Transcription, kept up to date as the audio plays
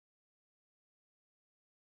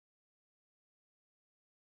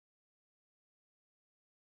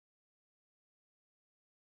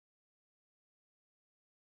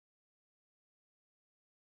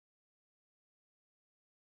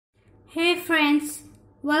Hey friends,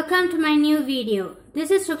 welcome to my new video.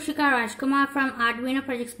 This is Rukshika Rajkumar from Arduino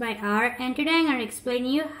Projects by R, and today I'm going to explain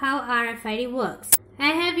you how RFID works. I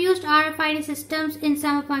have used RFID systems in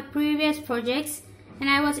some of my previous projects and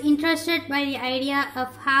I was interested by the idea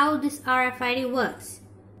of how this RFID works.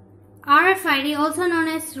 RFID, also known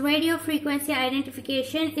as radio frequency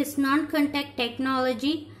identification, is non-contact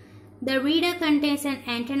technology. The reader contains an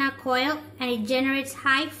antenna coil and it generates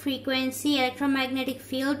high frequency electromagnetic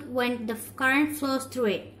field when the current flows through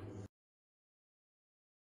it.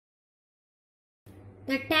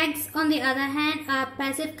 The tags, on the other hand, are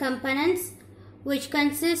passive components which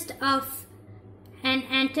consist of an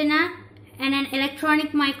antenna and an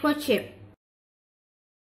electronic microchip.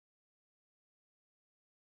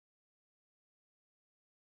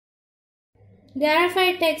 The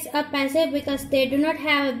RFID tags are passive because they do not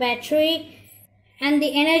have a battery and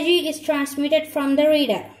the energy is transmitted from the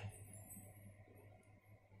reader.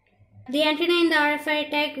 The antenna in the RFID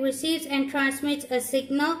tag receives and transmits a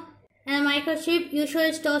signal, and the microchip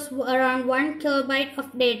usually stores around 1 kilobyte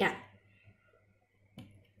of data.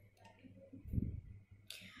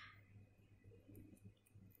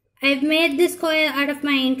 I've made this coil out of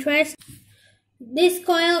my interest. This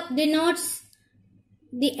coil denotes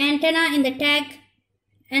the antenna in the tag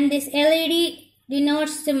and this LED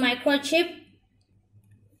denotes the microchip.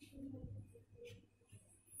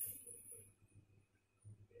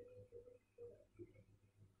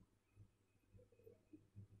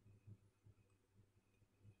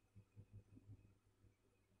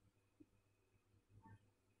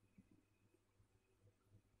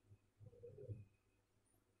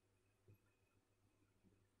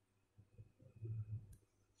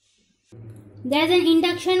 There is an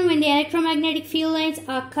induction when the electromagnetic field lines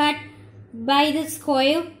are cut by this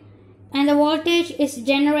coil and the voltage is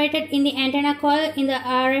generated in the antenna coil in the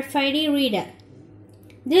RFID reader.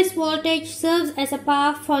 This voltage serves as a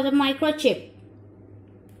power for the microchip.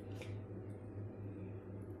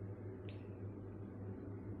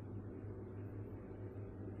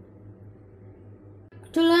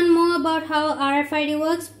 To learn more about how RFID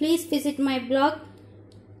works, please visit my blog.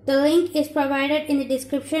 The link is provided in the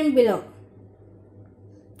description below.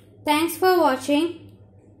 Thanks for watching.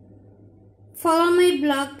 Follow my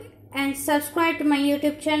blog and subscribe to my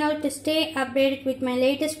YouTube channel to stay updated with my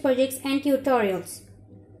latest projects and tutorials.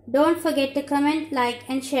 Don't forget to comment, like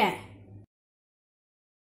and share.